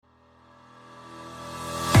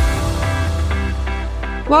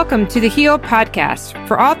Welcome to the Heal Podcast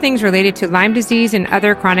for all things related to Lyme disease and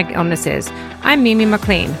other chronic illnesses. I'm Mimi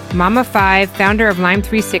McLean, mom of 5, founder of Lyme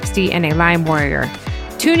 360, and a Lyme warrior.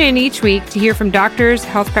 Tune in each week to hear from doctors,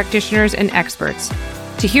 health practitioners, and experts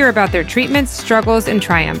to hear about their treatments, struggles, and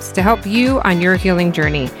triumphs to help you on your healing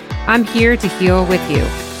journey. I'm here to heal with you.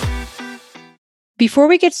 Before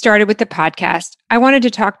we get started with the podcast, I wanted to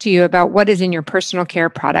talk to you about what is in your personal care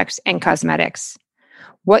products and cosmetics.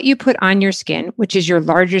 What you put on your skin, which is your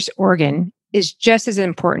largest organ, is just as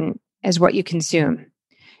important as what you consume.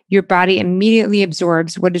 Your body immediately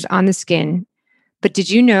absorbs what is on the skin. But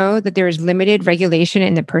did you know that there is limited regulation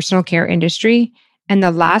in the personal care industry? And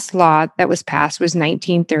the last law that was passed was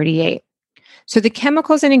 1938. So the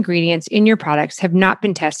chemicals and ingredients in your products have not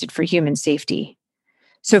been tested for human safety.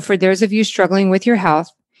 So for those of you struggling with your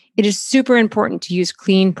health, it is super important to use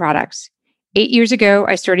clean products. 8 years ago,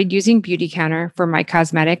 I started using Beautycounter for my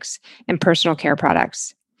cosmetics and personal care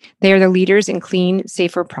products. They are the leaders in clean,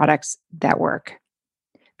 safer products that work.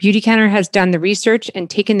 Beautycounter has done the research and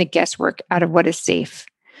taken the guesswork out of what is safe.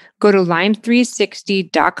 Go to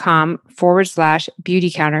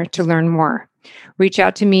lyme360.com/beautycounter to learn more. Reach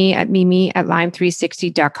out to me at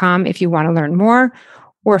mimi@lyme360.com if you want to learn more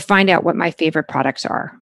or find out what my favorite products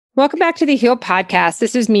are. Welcome back to the Heal Podcast.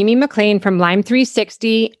 This is Mimi McLean from Lyme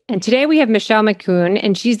 360, and today we have Michelle McCune,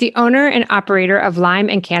 and she's the owner and operator of Lyme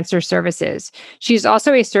and Cancer Services. She's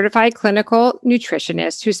also a certified clinical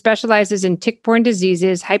nutritionist who specializes in tick-borne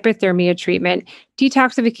diseases, hypothermia treatment,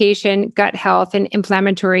 detoxification, gut health, and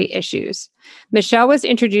inflammatory issues. Michelle was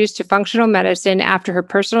introduced to functional medicine after her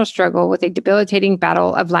personal struggle with a debilitating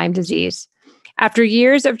battle of Lyme disease. After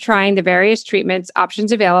years of trying the various treatments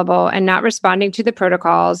options available and not responding to the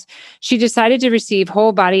protocols, she decided to receive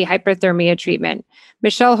whole body hyperthermia treatment.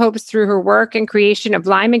 Michelle hopes through her work and creation of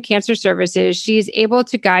Lyme and Cancer Services, she is able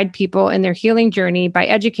to guide people in their healing journey by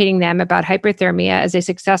educating them about hyperthermia as a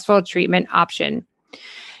successful treatment option.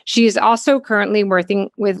 She is also currently working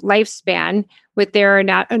with Lifespan with their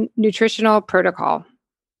nutritional protocol.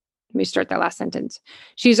 Let me start that last sentence.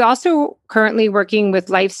 She's also currently working with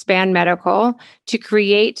Lifespan Medical to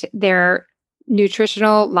create their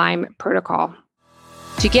nutritional Lyme protocol.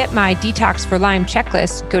 To get my Detox for Lyme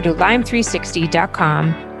checklist, go to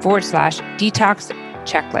lyme360.com/detox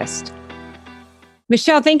checklist.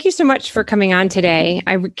 Michelle, thank you so much for coming on today.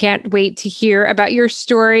 I can't wait to hear about your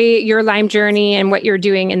story, your Lyme journey, and what you're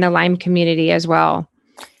doing in the Lyme community as well.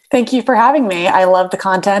 Thank you for having me. I love the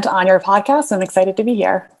content on your podcast. I'm excited to be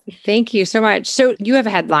here. Thank you so much. So you have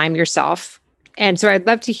had Lyme yourself. And so I'd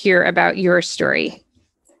love to hear about your story.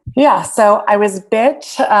 Yeah. So I was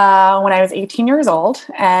bit when I was 18 years old,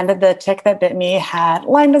 and the tick that bit me had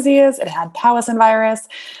Lyme disease. It had Powassan virus,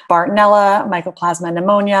 Bartonella, Mycoplasma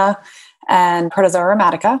pneumonia, and Protozoa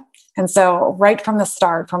rheumatica. And so right from the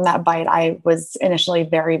start, from that bite, I was initially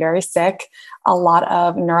very, very sick, a lot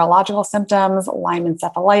of neurological symptoms, Lyme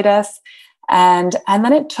encephalitis. And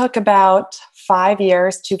then it took about 5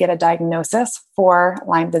 years to get a diagnosis for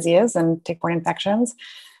Lyme disease and tick-borne infections.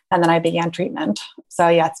 And then I began treatment. So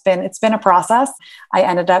yeah, it's been a process. I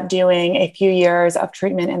ended up doing a few years of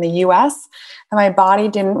treatment in the US that my body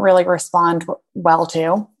didn't really respond well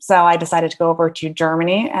to. So I decided to go over to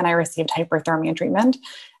Germany and I received hyperthermia treatment.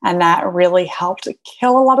 And that really helped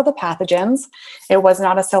kill a lot of the pathogens. It was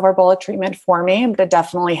not a silver bullet treatment for me, but it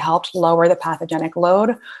definitely helped lower the pathogenic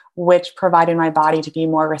load, which provided my body to be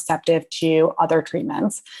more receptive to other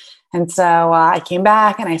treatments. And so I came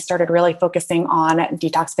back and I started really focusing on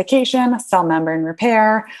detoxification, cell membrane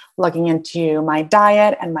repair, looking into my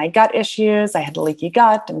diet and my gut issues. I had leaky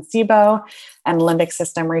gut and SIBO and limbic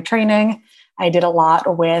system retraining. I did a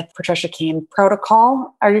lot with Patricia Cain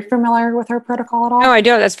protocol. Are you familiar with her protocol at all? No, I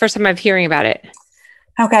don't. That's the first time I'm hearing about it.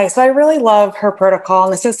 Okay, so I really love her protocol.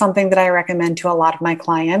 And this is something that I recommend to a lot of my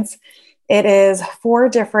clients. It is 4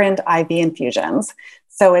 different IV infusions.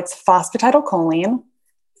 So it's phosphatidylcholine,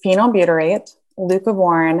 phenylbutyrate,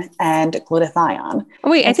 leucovorin, and glutathione.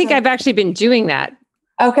 Oh, wait, I think I've actually been doing that.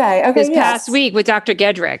 Okay. This past week with Dr.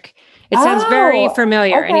 Gedrick. It sounds very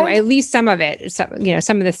familiar. Okay. Anyway, at least some of it, some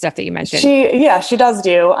of the stuff that you mentioned. She does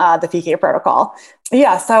do the PK protocol.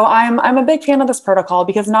 Yeah, so I'm a big fan of this protocol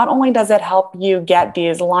because not only does it help you get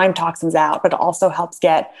these Lyme toxins out, but it also helps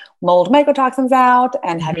get mold mycotoxins out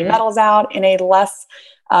and heavy metals out in a less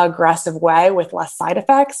aggressive way with less side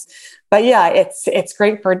effects. But yeah, it's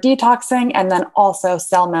great for detoxing and then also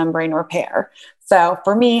cell membrane repair. So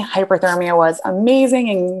for me, hyperthermia was amazing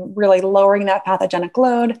and really lowering that pathogenic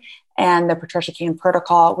load. And the Patricia Cain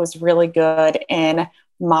protocol was really good in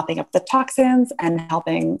mopping up the toxins and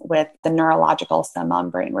helping with the neurological cell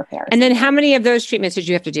membrane repairs. And then how many of those treatments did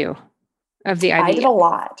you have to do? of the I IV? did a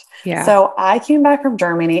lot. Yeah. So I came back from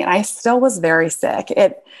Germany and I still was very sick.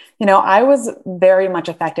 I was very much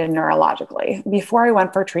affected neurologically. Before I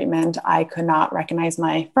went for treatment, I could not recognize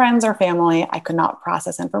my friends or family. I could not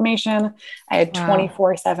process information. I had Wow.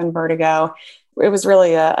 24/7 vertigo. It was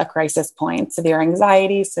really a crisis point, severe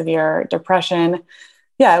anxiety, severe depression.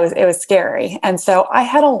 Yeah, it was scary. And so I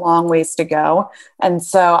had a long ways to go. And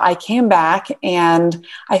so I came back and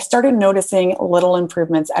I started noticing little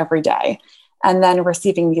improvements every day. And then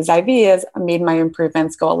receiving these IVs made my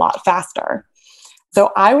improvements go a lot faster.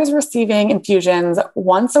 So I was receiving infusions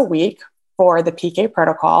once a week for the PK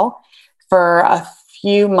protocol for a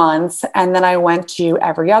few months. And then I went to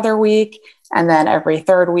every other week, and then every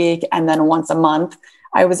third week, and then once a month.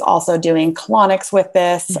 I was also doing colonics with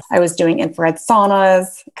this. I was doing infrared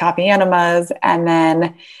saunas, copy enemas, and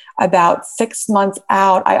then about 6 months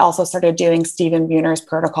out, I also started doing Stephen Buhner's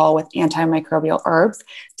protocol with antimicrobial herbs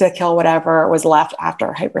to kill whatever was left after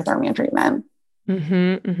hyperthermia treatment.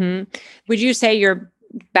 Mm-hmm, mm-hmm. Would you say you're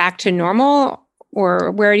back to normal,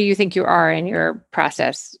 or where do you think you are in your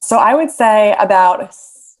process? So I would say about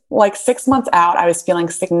like 6 months out, I was feeling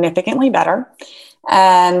significantly better.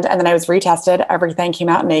 And then I was retested. Everything came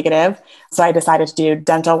out negative. So I decided to do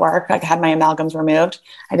dental work. I had my amalgams removed.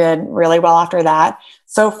 I did really well after that.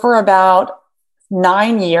 So for about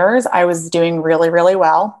 9 years, I was doing really, really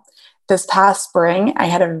well. This past spring, I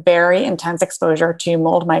had a very intense exposure to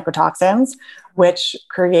mold mycotoxins, which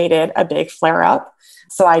created a big flare up.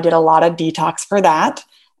 So I did a lot of detox for that.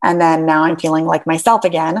 And then now I'm feeling like myself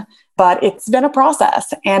again. But it's been a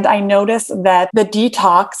process. And I noticed that the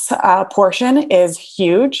detox portion is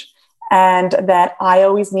huge, and that I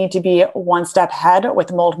always need to be one step ahead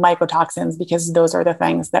with mold mycotoxins, because those are the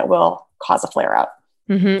things that will cause a flare up.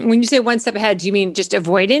 Mm-hmm. When you say one step ahead, do you mean just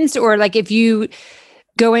avoidance? Or like if you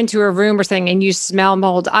go into a room or something and you smell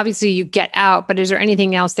mold, obviously you get out, but is there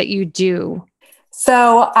anything else that you do?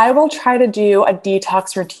 So I will try to do a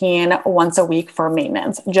detox routine once a week for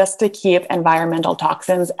maintenance, just to keep environmental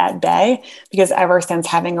toxins at bay, because ever since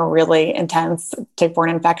having a really intense tick-borne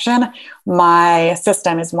infection, my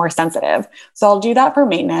system is more sensitive. So I'll do that for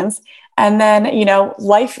maintenance. And then,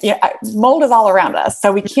 mold is all around us,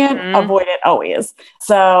 so we can't avoid it always.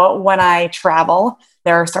 So when I travel,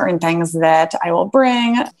 there are certain things that I will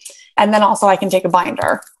bring. And then also I can take a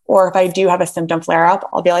binder. Or if I do have a symptom flare up,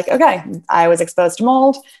 I'll be like, okay, I was exposed to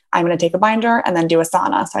mold. I'm going to take a binder and then do a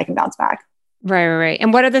sauna so I can bounce back. Right.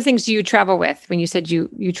 And what other things do you travel with when you said you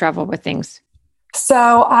travel with things?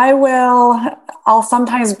 So I'll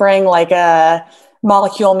sometimes bring like a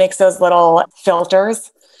molecule, makes those little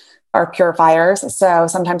filters or purifiers. So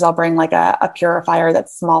sometimes I'll bring like a purifier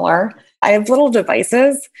that's smaller. I have little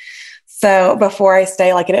devices. So before I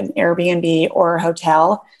stay like at an Airbnb or a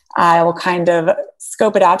hotel, I will kind of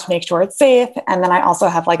scope it out to make sure it's safe. And then I also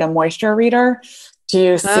have like a moisture reader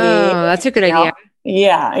to see. Oh, that's a good idea.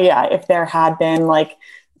 Yeah. If there had been like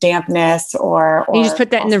dampness or you just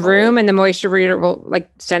put that in the room and the moisture reader will like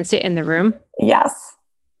sense it in the room? Yes.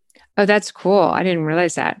 Oh, that's cool. I didn't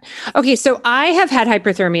realize that. Okay. So I have had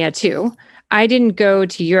hyperthermia too. I didn't go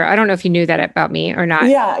to Europe. I don't know if you knew that about me or not.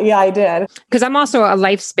 Yeah, I did. Because I'm also a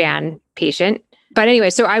lifespan patient. But anyway,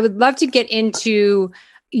 so I would love to get into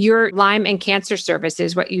your Lyme and cancer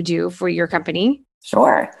services, what you do for your company.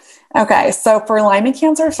 Sure. Okay. So for Lyme and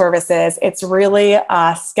cancer services, it's really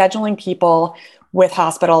scheduling people with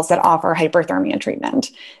hospitals that offer hyperthermia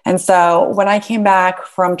treatment. And so when I came back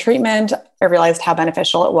from treatment, I realized how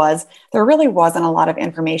beneficial it was. There really wasn't a lot of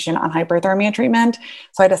information on hyperthermia treatment.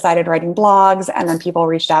 So I decided writing blogs, and then people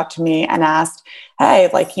reached out to me and asked, hey,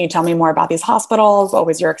 like, can you tell me more about these hospitals? What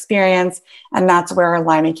was your experience? And that's where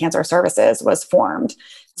Lyme and Cancer Services was formed.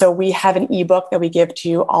 So we have an ebook that we give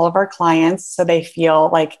to all of our clients so they feel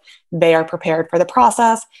like they are prepared for the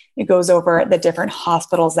process. It goes over the different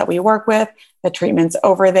hospitals that we work with, the treatments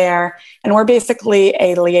over there. And we're basically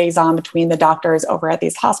a liaison between the doctors over at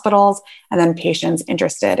these hospitals and then patients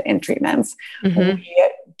interested in treatments. Mm-hmm.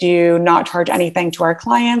 We do not charge anything to our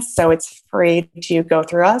clients, so it's free to go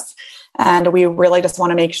through us. And we really just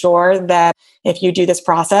want to make sure that if you do this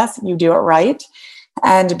process, you do it right.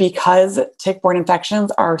 And because tick-borne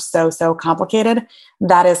infections are so complicated,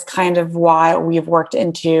 that is kind of why we've worked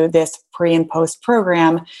into this pre and post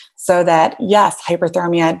program, so that, yes,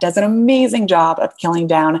 hyperthermia does an amazing job of killing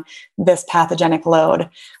down this pathogenic load.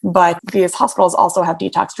 But these hospitals also have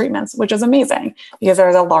detox treatments, which is amazing because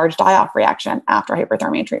there's a large die-off reaction after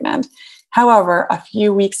hyperthermia treatment. However, a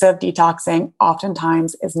few weeks of detoxing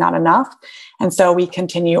oftentimes is not enough. And so we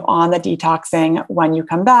continue on the detoxing when you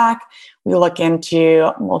come back. We look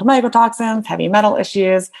into mold mycotoxins, heavy metal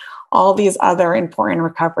issues, all these other important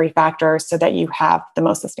recovery factors so that you have the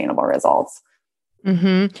most sustainable results.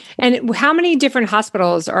 Mm-hmm. And how many different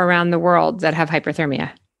hospitals are around the world that have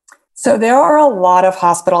hyperthermia? So there are a lot of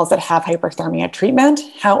hospitals that have hyperthermia treatment.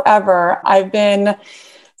 However, I've been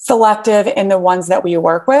selective in the ones that we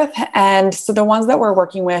work with. And so the ones that we're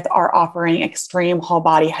working with are offering extreme whole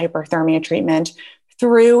body hyperthermia treatment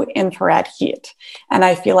through infrared heat. And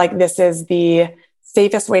I feel like this is the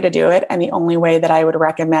safest way to do it and the only way that I would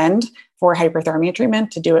recommend for hyperthermia treatment,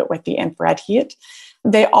 to do it with the infrared heat.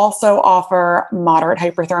 They also offer moderate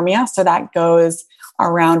hyperthermia. So that goes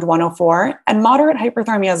around 104. And moderate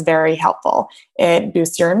hyperthermia is very helpful. It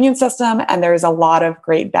boosts your immune system and there's a lot of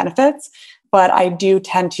great benefits. But I do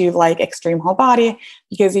tend to like extreme whole body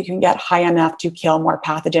because you can get high enough to kill more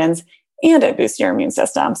pathogens and it boosts your immune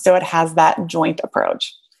system. So it has that joint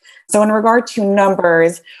approach. So in regard to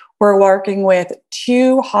numbers, we're working with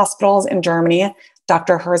 2 hospitals in Germany,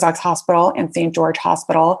 Dr. Herzog's Hospital and St. George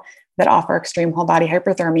Hospital, that offer extreme whole body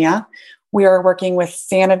hyperthermia. We are working with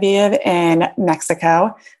Sanoviv in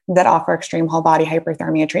Mexico that offer extreme whole body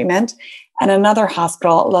hyperthermia treatment. And another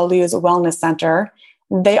hospital, La Luz Wellness Center,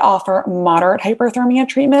 they offer moderate hyperthermia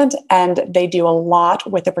treatment, and they do a lot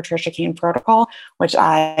with the Patricia Cain protocol, which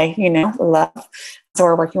I, love. So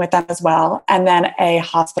we're working with them as well. And then a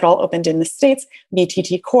hospital opened in the States,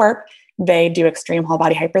 VTT Corp. They do extreme whole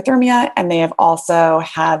body hyperthermia, and they have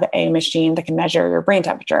a machine that can measure your brain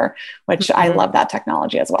temperature, which I love that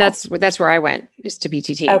technology as well. That's where I went, is to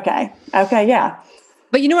BTT. Okay. Yeah.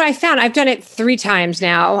 But you know what I found? I've done it 3 times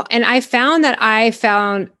now. And I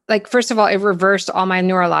found like, first of all, it reversed all my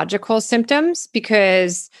neurological symptoms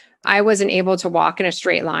because I wasn't able to walk in a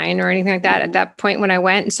straight line or anything like that at that point when I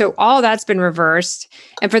went. And so all that's been reversed.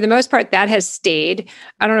 And for the most part, that has stayed.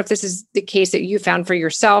 I don't know if this is the case that you found for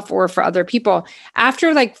yourself or for other people.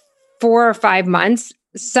 After like 4 or 5 months,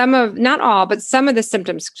 not all, but some of the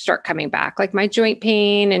symptoms start coming back, like my joint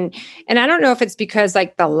pain. And I don't know if it's because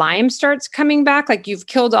like the Lyme starts coming back, like you've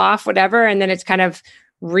killed off whatever, and then it's kind of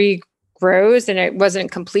regrows and it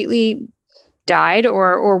wasn't completely died,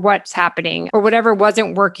 or what's happening, or whatever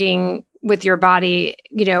wasn't working with your body,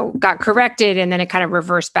 got corrected and then it kind of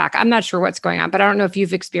reversed back. I'm not sure what's going on, but I don't know if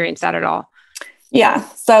you've experienced that at all. Yeah,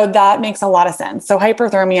 so that makes a lot of sense. So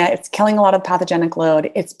hyperthermia, it's killing a lot of pathogenic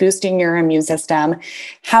load. It's boosting your immune system.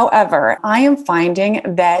 However, I am finding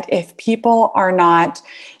that if people are not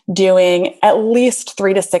doing at least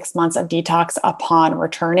 3 to 6 months of detox upon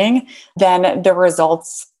returning, then the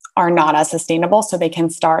results are not as sustainable, so they can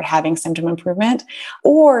start having symptom improvement.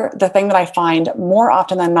 Or the thing that I find more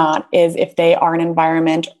often than not is if they are in an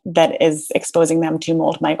environment that is exposing them to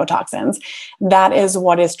mold mycotoxins, that is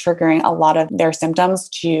what is triggering a lot of their symptoms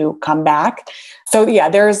to come back. So yeah,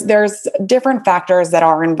 there's different factors that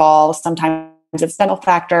are involved. Sometimes it's dental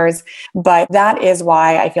factors, but that is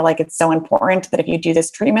why I feel like it's so important that if you do this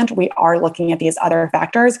treatment, we are looking at these other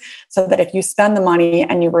factors so that if you spend the money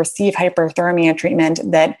and you receive hyperthermia treatment,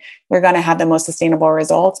 that you're going to have the most sustainable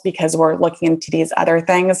results, because we're looking into these other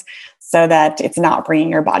things so that it's not bringing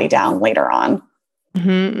your body down later on.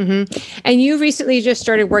 Mm-hmm, mm-hmm. And you recently just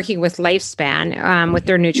started working with Lifespan with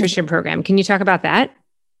their nutrition program. Can you talk about that?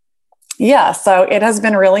 Yeah, so it has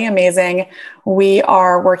been really amazing. We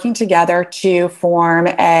are working together to form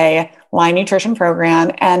a Lyme nutrition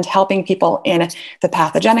program and helping people in the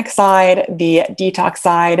pathogenic side, the detox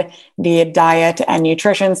side, the diet and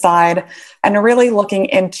nutrition side, and really looking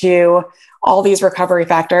into all these recovery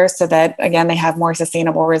factors so that, again, they have more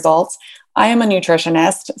sustainable results. I am a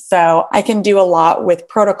nutritionist, so I can do a lot with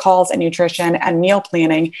protocols and nutrition and meal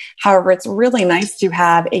planning. However, it's really nice to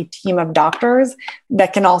have a team of doctors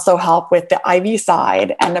that can also help with the IV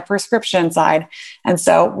side and the prescription side. And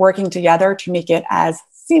so working together to make it as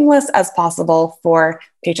seamless as possible for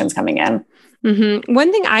patients coming in. Mm-hmm.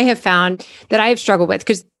 One thing I have found that I have struggled with,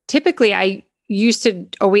 because typically I used to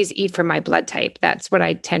always eat for my blood type. That's what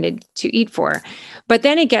I tended to eat for. But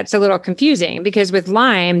then it gets a little confusing because with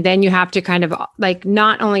Lyme, then you have to kind of like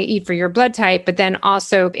not only eat for your blood type, but then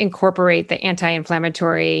also incorporate the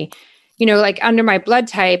anti-inflammatory, like under my blood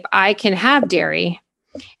type, I can have dairy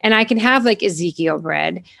and I can have like Ezekiel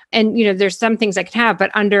bread. And, there's some things I can have,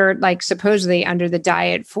 but supposedly under the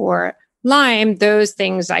diet for Lyme, those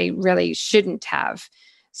things I really shouldn't have.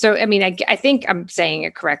 So, I mean, I think I'm saying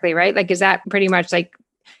it correctly, right? Like, is that pretty much like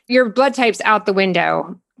your blood type's out the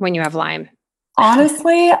window when you have Lyme?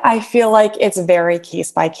 Honestly, I feel like it's very case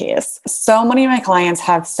by case. So many of my clients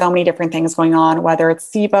have so many different things going on, whether it's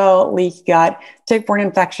SIBO, leaky gut, tick-borne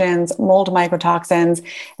infections, mold mycotoxins,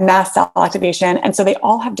 mast cell activation. And so they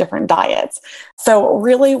all have different diets. So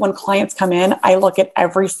really, when clients come in, I look at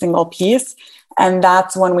every single piece And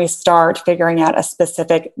that's when we start figuring out a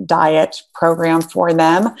specific diet program for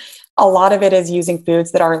them. A lot of it is using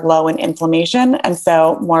foods that are low in inflammation, and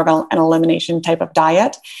so more of an elimination type of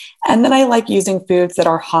diet. And then I like using foods that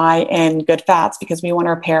are high in good fats because we want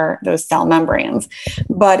to repair those cell membranes.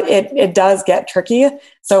 But it does get tricky.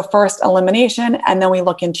 So first elimination, and then we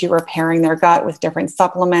look into repairing their gut with different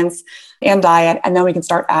supplements and diet, and then we can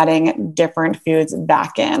start adding different foods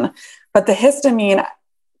back in. But the histamine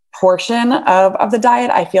portion of the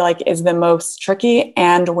diet, I feel like, is the most tricky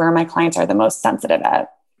and where my clients are the most sensitive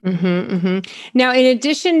at. Now, in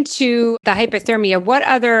addition to the hypothermia, what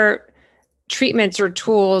other treatments or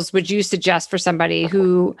tools would you suggest for somebody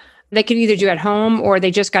who they can either do at home or they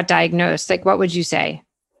just got diagnosed? Like, what would you say?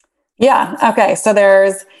 Yeah. Okay. So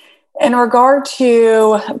in regard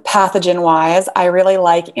to pathogen wise, I really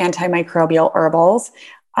like antimicrobial herbals.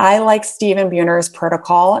 I like Stephen Buhner's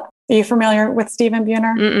protocol. Are you familiar with Stephen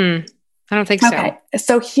Buhner? I don't think so. Okay.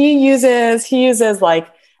 So he uses like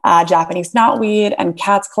Japanese knotweed and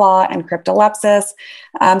cat's claw and cryptolepsis.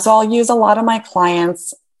 So I'll use a lot of my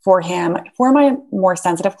clients for him. For my more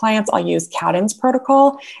sensitive clients, I'll use Cowden's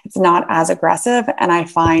protocol. It's not as aggressive. And I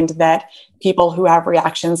find that people who have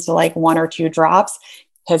reactions to like 1 or 2 drops,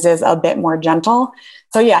 his is a bit more gentle.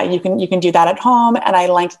 So yeah, you can do that at home. And I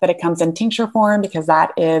like that it comes in tincture form because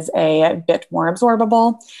that is a bit more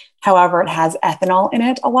absorbable. However, it has ethanol in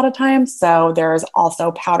it a lot of times. So there's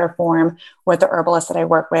also powder form with the herbalist that I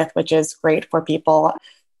work with, which is great for people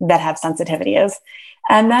that have sensitivities.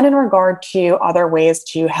 And then in regard to other ways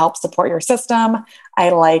to help support your system, I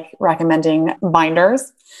like recommending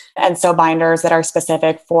binders. And so binders that are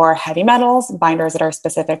specific for heavy metals, binders that are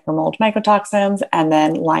specific for mold mycotoxins, and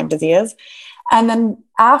then Lyme disease. And then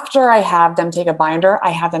after I have them take a binder,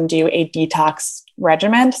 I have them do a detox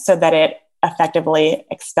regimen so that it effectively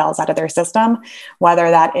expels out of their system, whether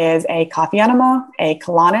that is a coffee enema, a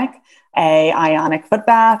colonic, a ionic foot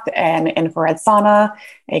bath, an infrared sauna,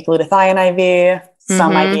 a glutathione IV,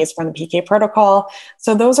 some IVs from the PK protocol.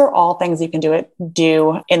 So those are all things you can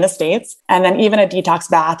do in the States. And then even a detox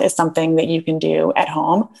bath is something that you can do at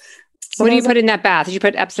home. So what do you put in that bath? Did you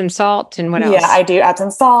put Epsom salt and what else? Yeah, I do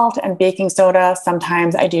Epsom salt and baking soda.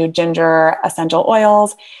 Sometimes I do ginger essential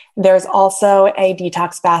oils. There's also a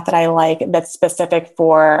detox bath that I like that's specific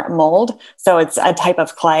for mold. So it's a type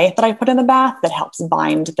of clay that I put in the bath that helps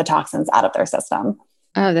bind the toxins out of their system.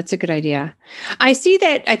 Oh, that's a good idea. I see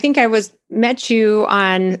that. I think met you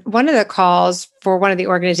on one of the calls for one of the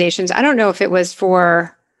organizations. I don't know if it was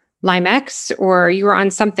for LymeX or you were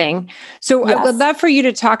on something. So yes. I would love for you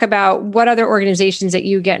to talk about what other organizations that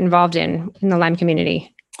you get involved in the Lyme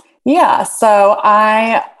community. Yeah. So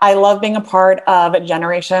I love being a part of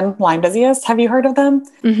Generation Lyme Disease. Have you heard of them?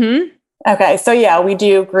 Mm-hmm. Okay. So yeah, we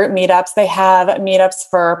do group meetups. They have meetups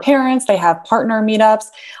for parents. They have partner meetups.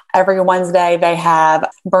 Every Wednesday, they have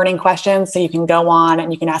burning questions. So you can go on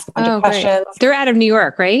and you can ask a bunch of questions. Great. They're out of New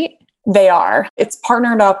York, right? They are. It's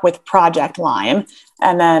partnered up with Project Lyme.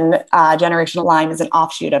 And then Generation Lyme is an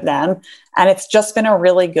offshoot of them. And it's just been a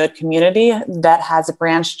really good community that has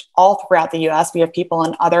branched all throughout the US. We have people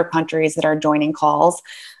in other countries that are joining calls.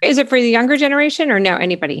 Is it for the younger generation or no,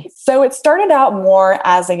 anybody? So it started out more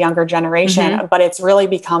as a younger generation, but it's really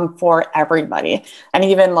become for everybody. And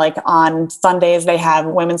even like on Sundays, they have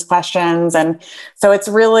women's questions. And so it's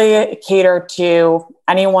really catered to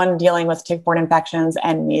anyone dealing with tick-borne infections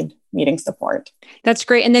and needing support. That's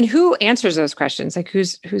great. And then who answers those questions? Like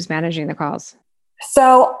who's managing the calls?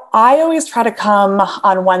 So I always try to come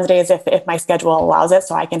on Wednesdays if my schedule allows it,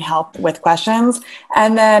 so I can help with questions.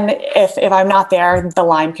 And then if I'm not there, the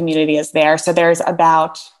Lyme community is there. So there's I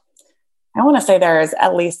want to say there's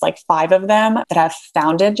at least like 5 of them that have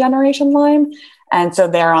founded Generation Lyme. And so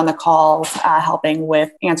they're on the calls helping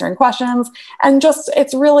with answering questions. And just,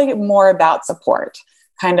 it's really more about support,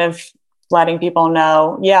 kind of letting people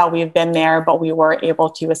know, yeah, we've been there, but we were able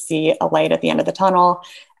to see a light at the end of the tunnel.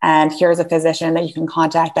 And here's a physician that you can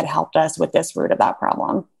contact that helped us with this root of that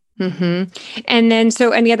problem. Mm-hmm. And then,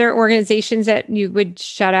 so any other organizations that you would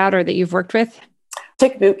shout out or that you've worked with?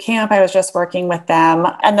 Tick Boot Camp, I was just working with them.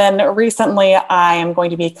 And then recently I am going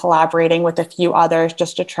to be collaborating with a few others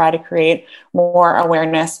just to try to create more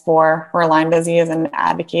awareness for Lyme disease and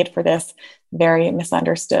advocate for this very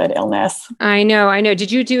misunderstood illness. I know.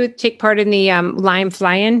 Did you take part in the Lyme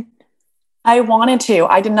fly-in? I wanted to.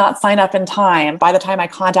 I did not sign up in time. By the time I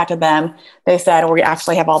contacted them, they said, we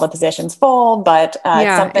actually have all the positions full, but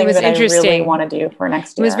it's something that I really want to do for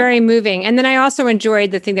next year. It was very moving. And then I also enjoyed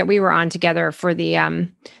the thing that we were on together for the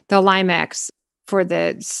LymeX for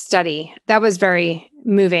the study. That was very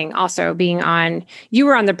moving also being on, you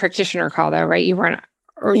were on the practitioner call though, right? You weren't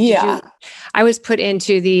Or I was put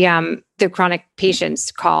into the chronic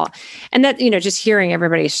patients call, and that, just hearing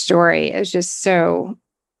everybody's story is just so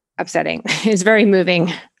upsetting. It's very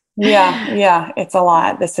moving. Yeah. It's a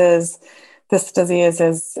lot. This disease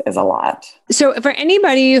is a lot. So for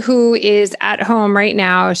anybody who is at home right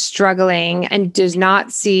now struggling and does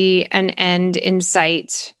not see an end in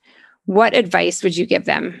sight, what advice would you give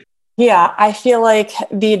them? Yeah, I feel like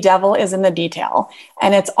the devil is in the detail,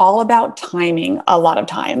 and it's all about timing a lot of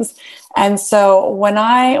times. And so when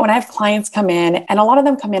I have clients come in, and a lot of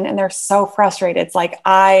them come in and they're so frustrated. It's like,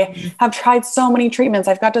 I have tried so many treatments.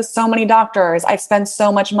 I've got to so many doctors. I've spent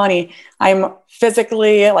so much money. I'm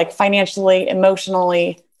physically, like financially,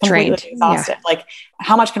 emotionally, completely exhausted. Yeah. Like,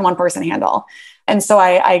 how much can one person handle? And so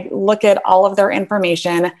I look at all of their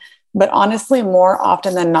information. But honestly, more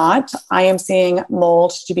often than not, I am seeing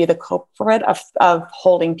mold to be the culprit of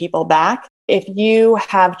holding people back. If you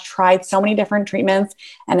have tried so many different treatments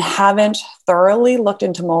and haven't thoroughly looked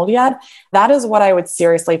into mold yet, that is what I would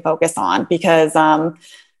seriously focus on, because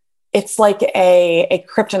it's like a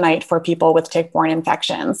kryptonite for people with tick-borne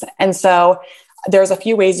infections. And so there's a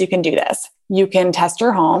few ways you can do this. You can test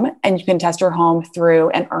your home, and you can test your home through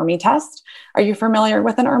an ERMI test. Are you familiar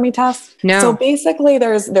with an ERMI test? No. So basically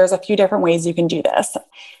there's a few different ways you can do this.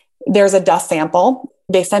 There's a dust sample.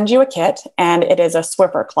 They send you a kit, and it is a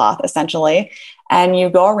Swiffer cloth essentially. And you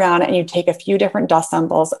go around and you take a few different dust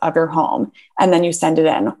samples of your home, and then you send it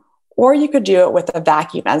in. Or you could do it with a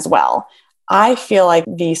vacuum as well. I feel like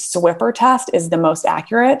the Swiffer test is the most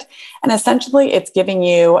accurate. And essentially, it's giving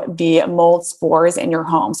you the mold spores in your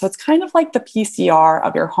home. So it's kind of like the PCR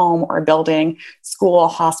of your home or building, school,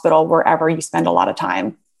 hospital, wherever you spend a lot of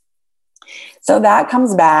time. So that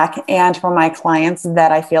comes back. And for my clients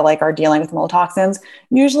that I feel like are dealing with mold toxins,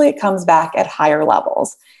 usually it comes back at higher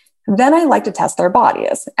levels. Then I like to test their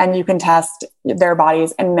bodies, and you can test their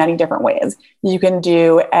bodies in many different ways. You can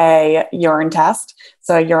do a urine test,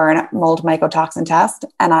 so a urine mold mycotoxin test,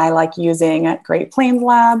 and I like using Great Plains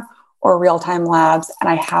Lab or Real-Time Labs, and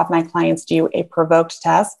I have my clients do a provoked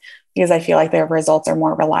test because I feel like their results are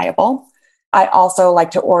more reliable. I also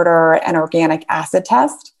like to order an organic acid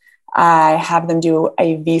test. I have them do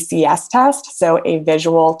a VCS test, so a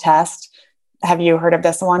visual test. Have you heard of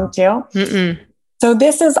this one too? Mm-mm. So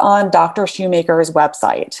this is on Dr. Shoemaker's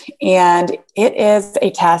website, and it is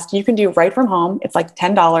a test you can do right from home. It's like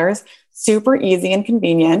 $10, super easy and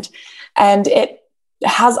convenient. And it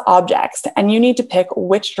has objects, and you need to pick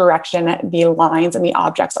which direction the lines and the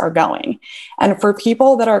objects are going. And for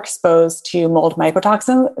people that are exposed to mold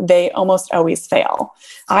mycotoxins, they almost always fail.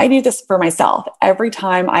 I do this for myself. Every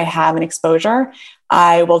time I have an exposure,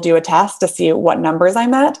 I will do a test to see what numbers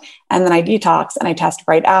I'm at, and then I detox and I test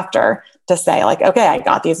right after to say like, okay, I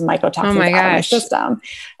got these mycotoxins out of my system.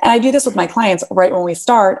 And I do this with my clients right when we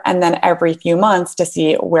start, and then every few months to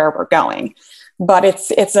see where we're going. But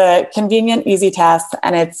it's a convenient, easy test,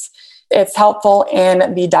 and it's helpful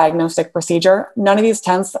in the diagnostic procedure. None of these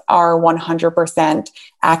tests are 100%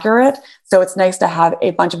 accurate. So it's nice to have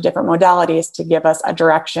a bunch of different modalities to give us a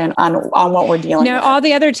direction on what we're dealing with. Now, all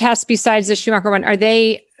the other tests besides the Schumacher one,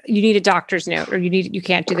 you need a doctor's note, or you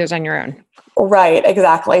can't do those on your own? Right,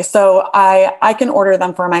 exactly. So I can order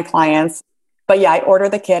them for my clients. But yeah, I order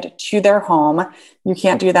the kit to their home. You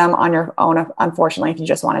can't do them on your own, unfortunately, if you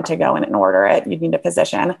just wanted to go in and order it. You'd need a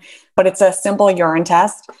physician. But it's a simple urine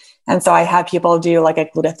test. And so I have people do like a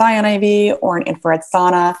glutathione IV or an infrared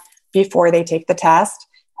sauna before they take the test.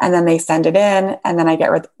 And then they send it in, and then I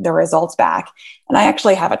get the results back. And I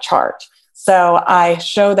actually have a chart. So I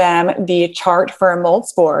show them the chart for mold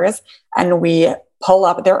spores, and we pull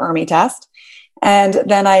up their ERMI test. And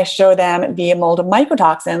then I show them the mold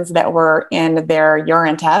mycotoxins that were in their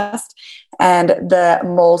urine test, and the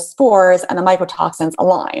mold spores and the mycotoxins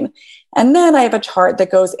align. And then I have a chart that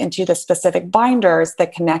goes into the specific binders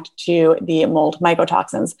that connect to the mold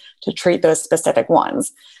mycotoxins to treat those specific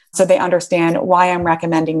ones. So they understand why I'm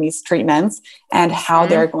recommending these treatments and how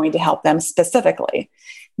they're going to help them specifically.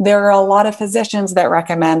 There are a lot of physicians that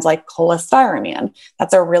recommend like cholestyramine.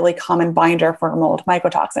 That's a really common binder for mold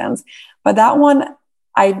mycotoxins. But that one,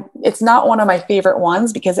 it's not one of my favorite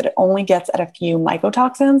ones because it only gets at a few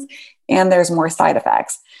mycotoxins and there's more side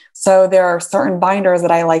effects. So there are certain binders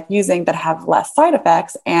that I like using that have less side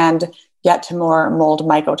effects and get to more mold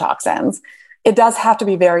mycotoxins. It does have to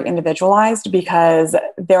be very individualized because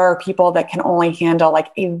there are people that can only handle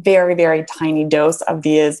like a very, very tiny dose of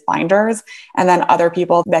these binders, and then other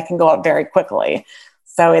people that can go up very quickly.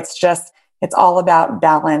 So it's all about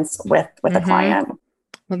balance with the client.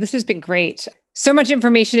 Well, this has been great. So much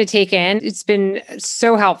information to take in. It's been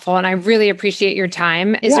so helpful, and I really appreciate your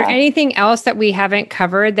time. Is there anything else that we haven't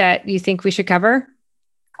covered that you think we should cover?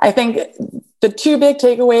 I think the two big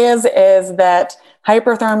takeaways is that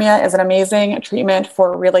hyperthermia is an amazing treatment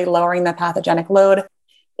for really lowering the pathogenic load.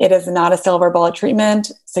 It is not a silver bullet treatment,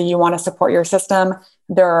 so you want to support your system.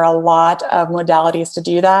 There are a lot of modalities to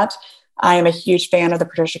do that. I am a huge fan of the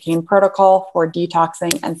Patricia Cain protocol for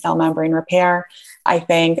detoxing and cell membrane repair. I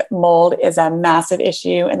think mold is a massive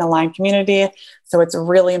issue in the Lyme community, so it's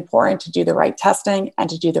really important to do the right testing and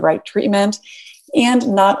to do the right treatment, and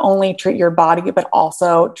not only treat your body, but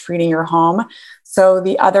also treating your home. So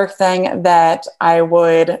the other thing that I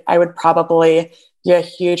would probably be a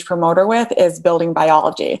huge promoter with is building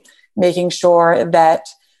biology, making sure that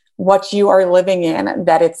what you are living in,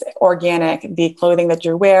 that it's organic, the clothing that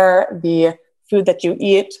you wear, the food that you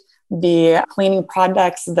eat, the cleaning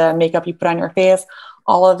products, the makeup you put on your face,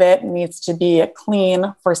 all of it needs to be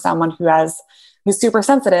clean for someone who's super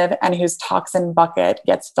sensitive and whose toxin bucket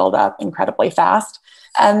gets filled up incredibly fast.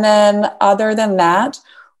 And then other than that,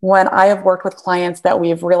 when I have worked with clients that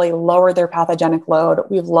we've really lowered their pathogenic load,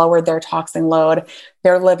 we've lowered their toxin load,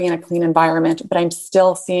 they're living in a clean environment, but I'm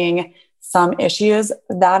still seeing some issues,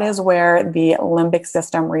 that is where the limbic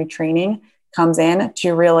system retraining comes in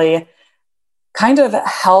to really kind of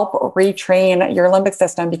help retrain your limbic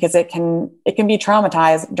system, because it can be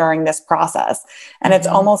traumatized during this process. And it's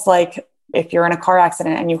almost like if you're in a car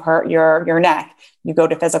accident and you hurt your neck, you go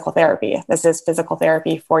to physical therapy. This is physical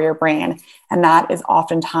therapy for your brain. And that is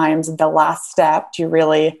oftentimes the last step to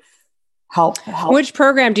really help. Which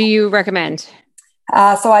program do you recommend?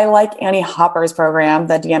 So I like Annie Hopper's program,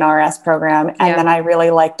 the DNRS program. And then I really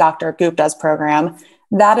like Dr. Gupta's program.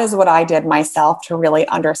 That is what I did myself to really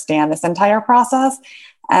understand this entire process.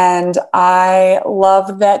 And I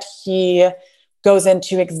love that he goes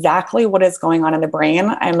into exactly what is going on in the brain.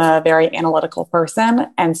 I'm a very analytical person.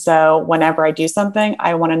 And so whenever I do something,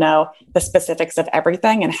 I want to know the specifics of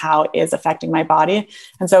everything and how it is affecting my body.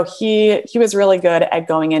 And so he was really good at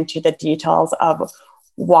going into the details of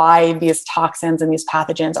why these toxins and these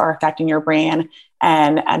pathogens are affecting your brain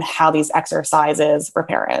and how these exercises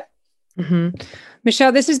repair it. Mm-hmm.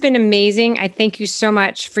 Michelle, this has been amazing. I thank you so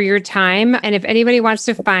much for your time. And if anybody wants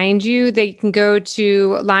to find you, they can go to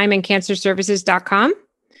lymeandcancerservices.com.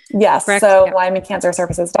 Yes. Correct? So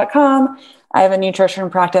lymeandcancerservices.com. I have a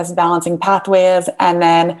nutrition practice, Balancing Pathways. And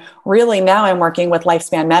then really now I'm working with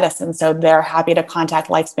Lifespan Medicine. So they're happy to contact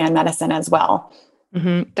Lifespan Medicine as well.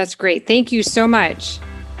 Mm-hmm. That's great. Thank you so much.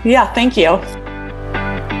 Yeah, thank you.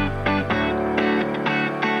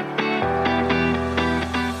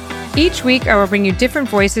 Each week, I will bring you different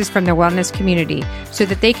voices from the wellness community so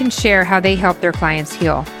that they can share how they help their clients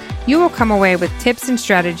heal. You will come away with tips and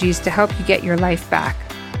strategies to help you get your life back.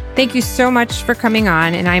 Thank you so much for coming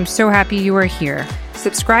on, and I'm so happy you are here.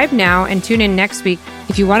 Subscribe now and tune in next week.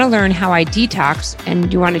 If you want to learn how I detox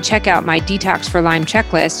and you want to check out my Detox for Lyme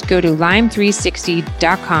checklist, go to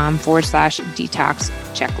lyme360.com/detox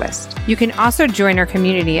checklist. You can also join our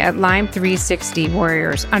community at Lyme 360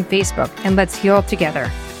 Warriors on Facebook, and let's heal together.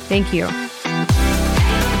 Thank you.